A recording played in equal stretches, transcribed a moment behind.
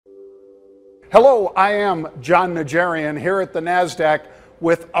Hello, I am Jon Najarian here at the NASDAQ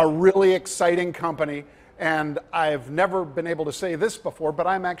with a really exciting company, and I've never been able to say this before, but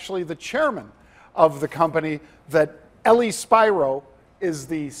I'm actually the chairman of the company that Ellie Spiro is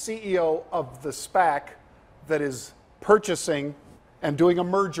the CEO of the SPAC that is purchasing and doing a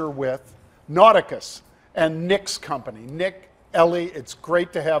merger with Nauticus and Nick's company. Nick, Ellie, it's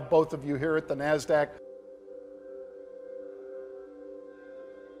great to have both of you here at the NASDAQ.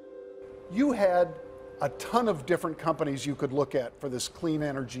 You had a ton of different companies you could look at for this clean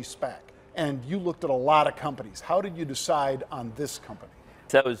energy SPAC, and you looked at a lot of companies. How did you decide on this company?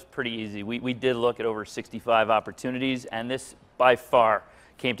 That was pretty easy. We did look at over 65 opportunities, and this by far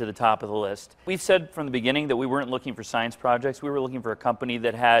came to the top of the list. We've said from the beginning that we weren't looking for science projects. We were looking for a company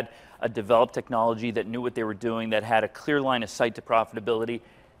that had a developed technology, that knew what they were doing, that had a clear line of sight to profitability.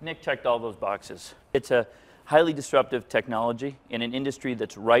 Nick checked all those boxes. It's a highly disruptive technology in an industry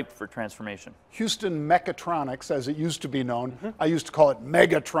that's ripe for transformation. Houston Mechatronics, as it used to be known, I used to call it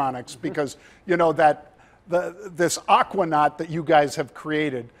Megatronics because, you know, this Aquanaut that you guys have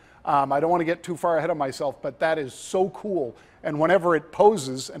created, I don't want to get too far ahead of myself, but that is so cool. And whenever it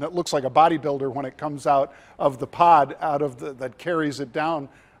poses, and it looks like a bodybuilder when it comes out of the pod, that carries it down,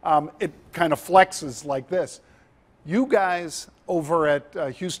 it kind of flexes like this. You guys over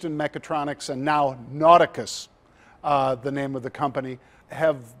at Houston Mechatronics and now Nauticus, the name of the company,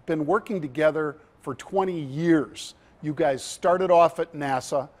 have been working together for 20 years. You guys started off at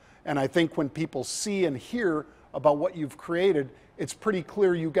NASA, and I think when people see and hear about what you've created, it's pretty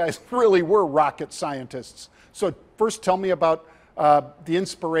clear you guys really were rocket scientists. So first tell me about the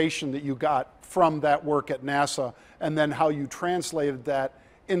inspiration that you got from that work at NASA, and then how you translated that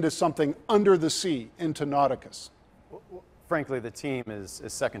into something under the sea, into Nauticus. Frankly, the team is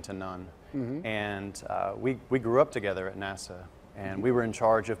second to none. And we grew up together at NASA, and we were in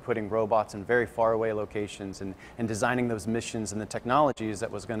charge of putting robots in very far away locations and designing those missions and the technologies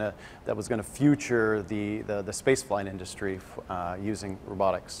that was going to future the spaceflight industry using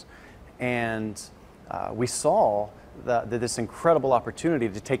robotics. And we saw this incredible opportunity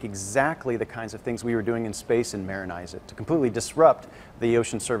to take exactly the kinds of things we were doing in space and marinize it, to completely disrupt the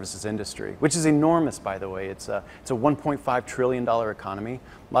ocean services industry, which is enormous, by the way. It's a $1.5 trillion economy.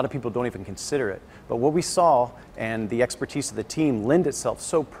 A lot of people don't even consider it. But what we saw, and the expertise of the team, lend itself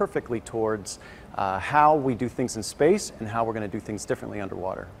so perfectly towards how we do things in space and how we're going to do things differently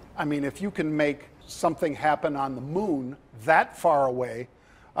underwater. I mean, if you can make something happen on the moon that far away,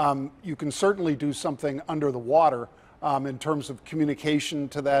 you can certainly do something under the water in terms of communication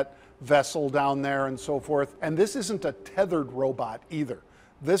to that vessel down there and so forth. And this isn't a tethered robot either.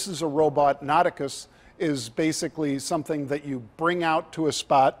 This is a robot. Nauticus is basically something that you bring out to a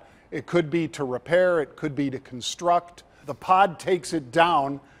spot. It could be to repair, it could be to construct. The pod takes it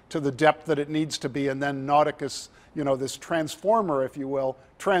down to the depth that it needs to be, and then Nauticus, you know, this transformer, if you will,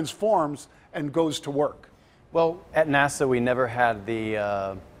 transforms and goes to work. Well, at NASA, we never had the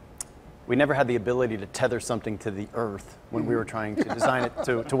ability to tether something to the Earth when we were trying to design it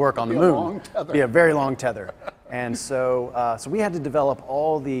to work on the moon. Long tether. Yeah, very long tether. And so we had to develop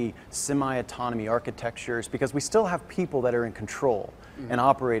all the semi-autonomy architectures because we still have people that are in control and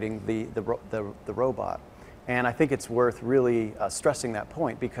operating the robot. And I think it's worth really stressing that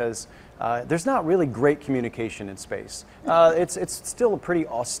point because there's not really great communication in space. It's still a pretty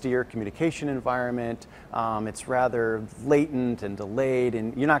austere communication environment. It's rather latent and delayed,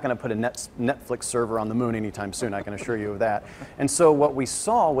 and you're not going to put a Netflix server on the moon anytime soon, I can assure you of that. And so what we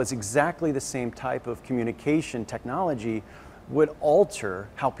saw was exactly the same type of communication technology would alter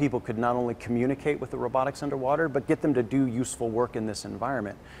how people could not only communicate with the robotics underwater, but get them to do useful work in this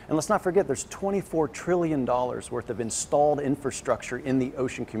environment. And let's not forget, there's $24 trillion worth of installed infrastructure in the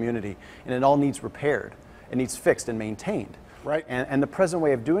ocean community, and it all needs repaired. It needs fixed and maintained. Right. And the present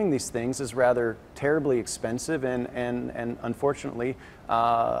way of doing these things is rather terribly expensive and unfortunately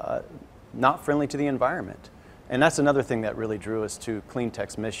not friendly to the environment. And that's another thing that really drew us to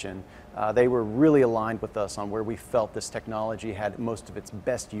CleanTech's mission. They were really aligned with us on where we felt this technology had most of its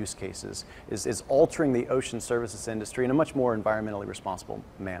best use cases, is altering the ocean services industry in a much more environmentally responsible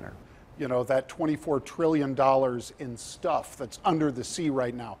manner. You know, that $24 trillion in stuff that's under the sea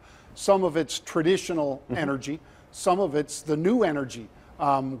right now. Some of it's traditional energy, some of it's the new energy,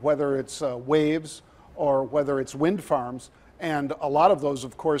 whether it's waves or whether it's wind farms. And a lot of those,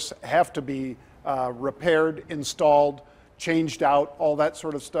 of course, have to be repaired, installed, changed out, all that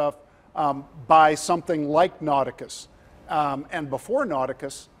sort of stuff by something like Nauticus. And before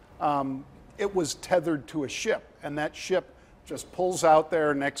Nauticus, it was tethered to a ship, and that ship just pulls out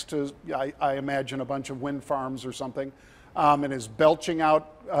there next to, I imagine, a bunch of wind farms or something, and is belching out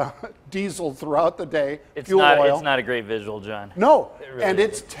diesel throughout the day, It's fuel not, oil. It's not a great visual, John. No, really and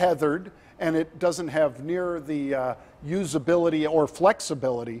it's isn't. tethered, and it doesn't have near the usability or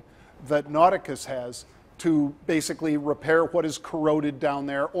flexibility that Nauticus has to basically repair what is corroded down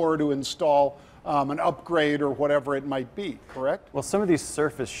there or to install an upgrade or whatever it might be, correct? Well, some of these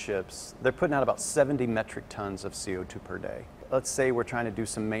surface ships, they're putting out about 70 metric tons of CO2 per day. Let's say we're trying to do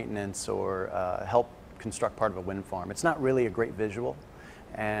some maintenance or help construct part of a wind farm. It's not really a great visual,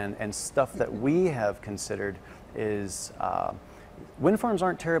 and stuff that we have considered is wind farms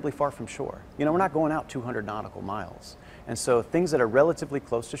aren't terribly far from shore. You know, we're not going out 200 nautical miles. And so things that are relatively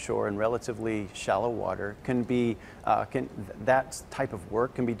close to shore and relatively shallow water can be, that type of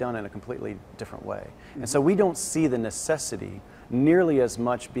work can be done in a completely different way. And so we don't see the necessity nearly as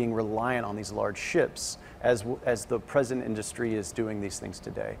much being reliant on these large ships as the present industry is doing these things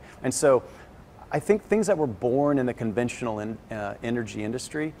today. And so I think things that were born in the conventional energy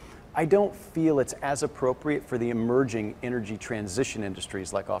industry, I don't feel it's as appropriate for the emerging energy transition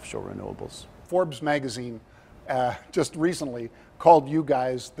industries like offshore renewables. Forbes magazine just recently called you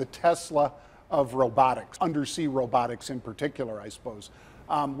guys the Tesla of robotics, undersea robotics in particular, I suppose,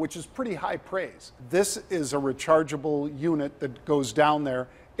 which is pretty high praise. This is a rechargeable unit that goes down there.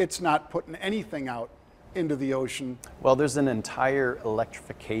 It's not putting anything out into the ocean. Well, there's an entire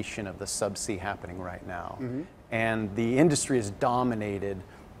electrification of the subsea happening right now. And the industry is dominated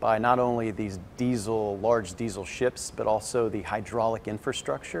by not only these large diesel ships, but also the hydraulic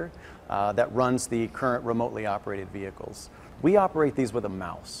infrastructure that runs the current remotely operated vehicles. We operate these with a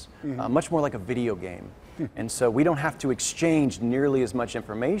mouse, much more like a video game. And so we don't have to exchange nearly as much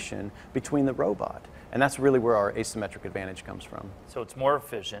information between the robot. And that's really where our asymmetric advantage comes from. So it's more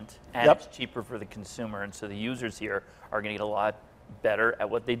efficient and it's cheaper for the consumer, and so the users here are going to get a lot better at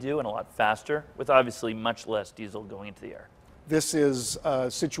what they do and a lot faster, with obviously much less diesel going into the air. This is a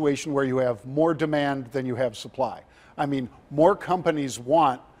situation where you have more demand than you have supply. I mean, more companies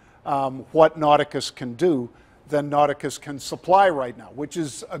want what Nauticus can do than Nauticus can supply right now, which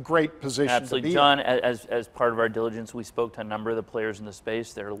is a great position Absolutely. to be John, in. as part of our diligence, we spoke to a number of the players in the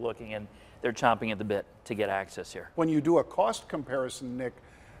space. They're looking and they're chomping at the bit to get access here. When you do a cost comparison, Nick,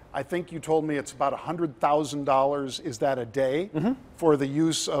 I think you told me it's about $100,000, is that a day, for the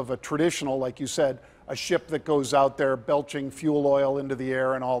use of a traditional, like you said, a ship that goes out there belching fuel oil into the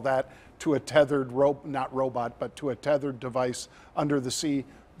air and all that, to a tethered not robot, but to a tethered device under the sea,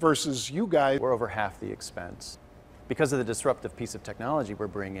 versus you guys. We're over half the expense. Because of the disruptive piece of technology we're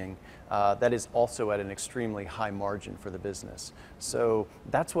bringing, that is also at an extremely high margin for the business. So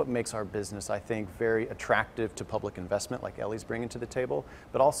that's what makes our business, I think, very attractive to public investment, like Ellie's bringing to the table,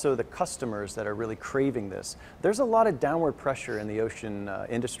 but also the customers that are really craving this. There's a lot of downward pressure in the ocean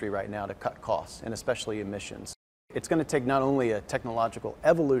industry right now to cut costs, and especially emissions. It's going to take not only a technological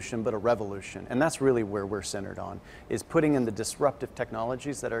evolution, but a revolution. And that's really where we're centered on, is putting in the disruptive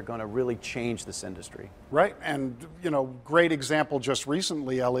technologies that are going to really change this industry. Right, and you know, great example just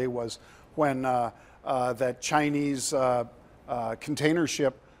recently, Ellie, was when that Chinese container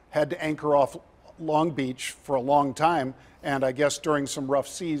ship had to anchor off Long Beach for a long time, and I guess during some rough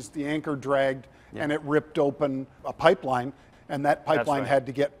seas, the anchor dragged and it ripped open a pipeline, and that pipeline had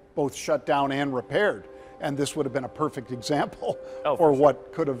to get both shut down and repaired. And this would have been a perfect example for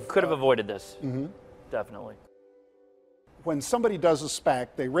what could have avoided this. Definitely. When somebody does a SPAC,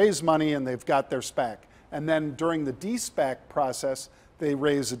 they raise money and they've got their SPAC. And then during the de-SPAC process, they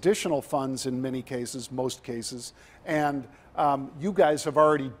raise additional funds in many cases, most cases. And you guys have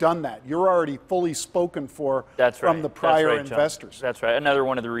already done that. You're already fully spoken for from the prior investors. That's right. Another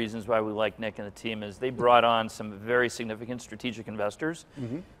one of the reasons why we like Nick and the team is they brought on some very significant strategic investors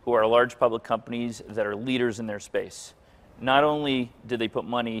who are large public companies that are leaders in their space. Not only did they put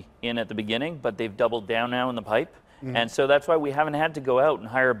money in at the beginning, but they've doubled down now in the pipe. And so that's why we haven't had to go out and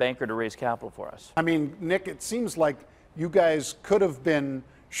hire a banker to raise capital for us. I mean, Nick, it seems like you guys could have been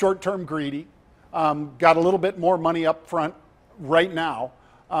short-term greedy, got a little bit more money up front right now,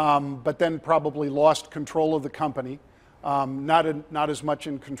 but then probably lost control of the company, not as much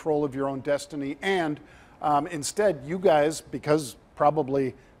in control of your own destiny, and instead you guys, because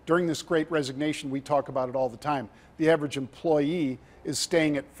probably during this great resignation, we talk about it all the time, the average employee is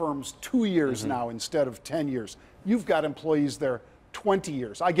staying at firms 2 years now instead of 10 years. You've got employees there 20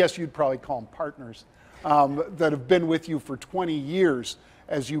 years. I guess you'd probably call them partners that have been with you for 20 years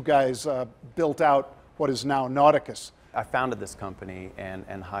as you guys built out what is now Nauticus. I founded this company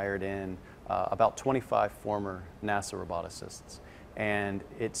and hired in about 25 former NASA roboticists. And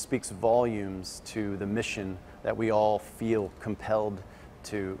it speaks volumes to the mission that we all feel compelled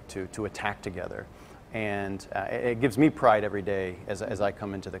to attack together. And it gives me pride every day as I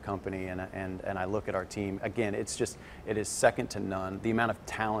come into the company and I look at our team. Again, it is second to none. The amount of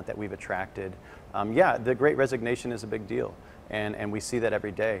talent that we've attracted. Yeah, the Great Resignation is a big deal, and we see that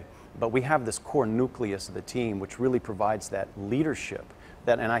every day. But we have this core nucleus of the team, which really provides that leadership,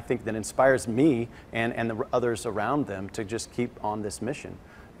 and I think that inspires me and the others around them to just keep on this mission.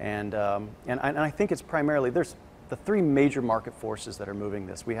 And I think it's primarily, there's the three major market forces that are moving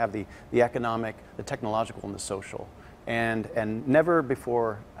this. We have the economic, the technological, and the social. And never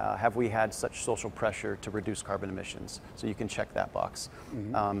before have we had such social pressure to reduce carbon emissions. So you can check that box.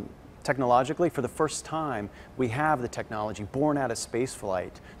 Mm-hmm. Technologically, for the first time, we have the technology born out of space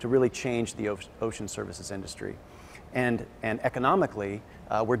flight to really change the ocean services industry. And economically,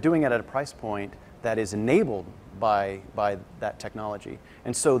 we're doing it at a price point that is enabled by that technology.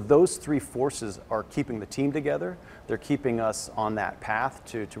 And so those three forces are keeping the team together. They're keeping us on that path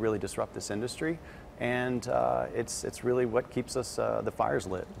to really disrupt this industry. And it's really what keeps us, the fires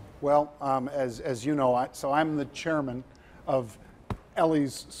lit. Well, as you know, so I'm the chairman of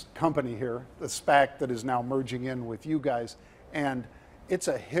Ellie's company here, the SPAC that is now merging in with you guys. And it's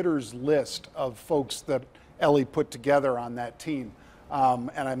a hitter's list of folks that Ellie put together on that team.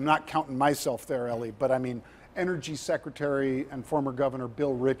 And I'm not counting myself there, Ellie, but I mean, Energy Secretary and former Governor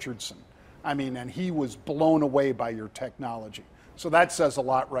Bill Richardson. I mean, and he was blown away by your technology. So that says a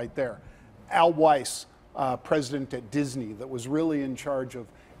lot right there. Al Weiss, president at Disney, that was really in charge of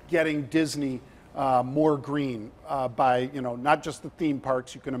getting Disney more green by, not just the theme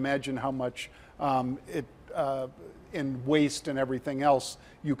parks. You can imagine how much in waste and everything else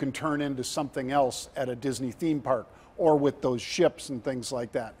you can turn into something else at a Disney theme park, or with those ships and things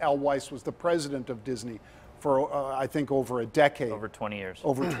like that. Al Weiss was the president of Disney for, I think, over a decade. Over 20 years.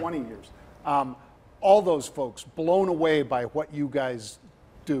 Over 20 years. All those folks blown away by what you guys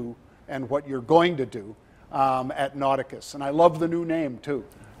do and what you're going to do at Nauticus. And I love the new name, too.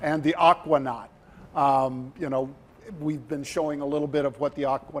 And the Aquanaut. We've been showing a little bit of what the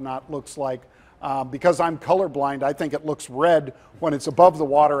Aquanaut looks like. Because I'm colorblind, I think it looks red when it's above the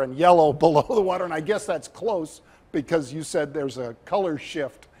water and yellow below the water. And I guess that's close, because you said there's a color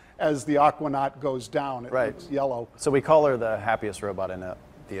shift as the Aquanaut goes down. It looks yellow. So we call her the happiest robot in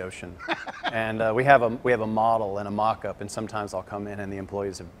the ocean. And we have a model and a mock-up, and sometimes I'll come in and the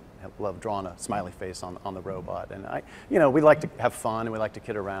employees have drawn a smiley face on the robot. And we like to have fun and we like to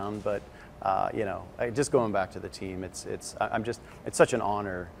kid around, but just going back to the team, it's such an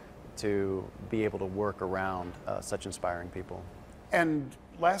honor to be able to work around such inspiring people. And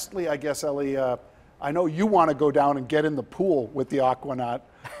lastly, I guess, Ellie, I know you want to go down and get in the pool with the Aquanaut,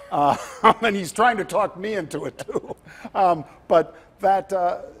 and he's trying to talk me into it too. But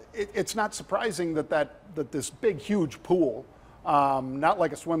it's not surprising that this big, huge pool, not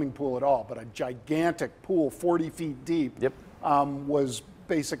like a swimming pool at all, but a gigantic pool, 40 feet deep, was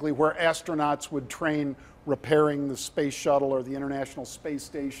basically where astronauts would train repairing the space shuttle or the International Space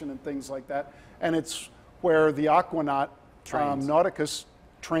Station and things like that. And it's where the Aquanaut, Nauticus,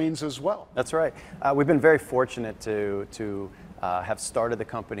 trains as well. That's right. We've been very fortunate to have started the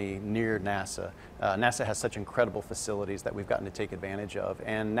company near NASA. NASA has such incredible facilities that we've gotten to take advantage of,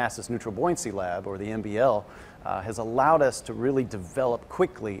 and NASA's Neutral Buoyancy Lab, or the NBL, has allowed us to really develop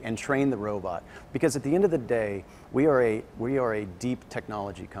quickly and train the robot. Because at the end of the day, we are a deep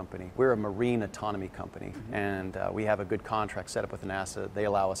technology company. We're a marine autonomy company, and we have a good contract set up with NASA. They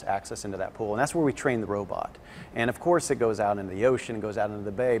allow us access into that pool, and that's where we train the robot. And of course, it goes out into the ocean, it goes out into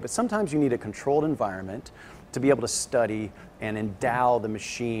the bay, but sometimes you need a controlled environment to be able to study and endow the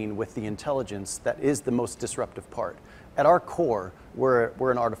machine with the intelligence that is the most disruptive part. At our core, we're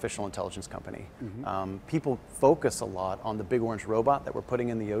an artificial intelligence company. People focus a lot on the big orange robot that we're putting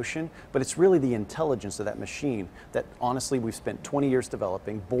in the ocean, but it's really the intelligence of that machine that honestly we've spent 20 years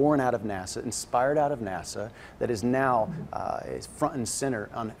developing, born out of NASA, inspired out of NASA, that is now is front and center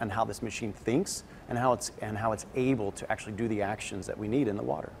on how this machine thinks and how it's able to actually do the actions that we need in the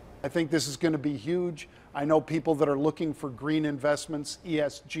water. I think this is going to be huge. I know people that are looking for green investments,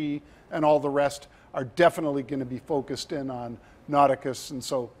 ESG, and all the rest are definitely going to be focused in on Nauticus. And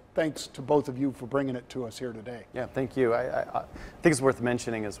so thanks to both of you for bringing it to us here today. Yeah, thank you. I think it's worth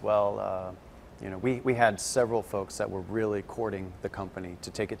mentioning as well, we had several folks that were really courting the company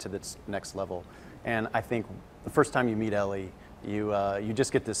to take it to this next level. And I think the first time you meet Ellie, you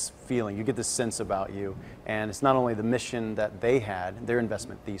just get this feeling, you get this sense about you, and it's not only the mission that they had, their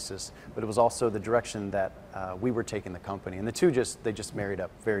investment thesis, but it was also the direction that we were taking the company, and the two just married up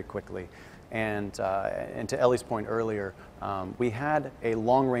very quickly. And to Ellie's point earlier, we had a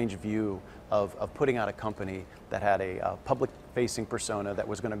long-range view of putting out a company that had a public facing persona that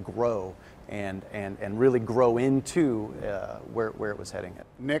was going to grow and really grow into where it was heading.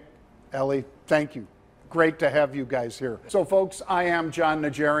 Nick, Ellie, thank you. Great to have you guys here. So folks, I am Jon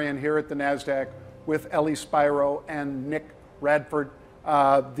Najarian here at the NASDAQ with Ellie Spiro and Nick Radford,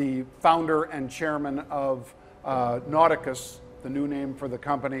 the founder and chairman of Nauticus, the new name for the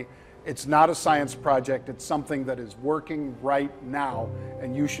company. It's not a science project, it's something that is working right now,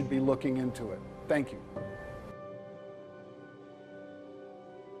 and you should be looking into it. Thank you.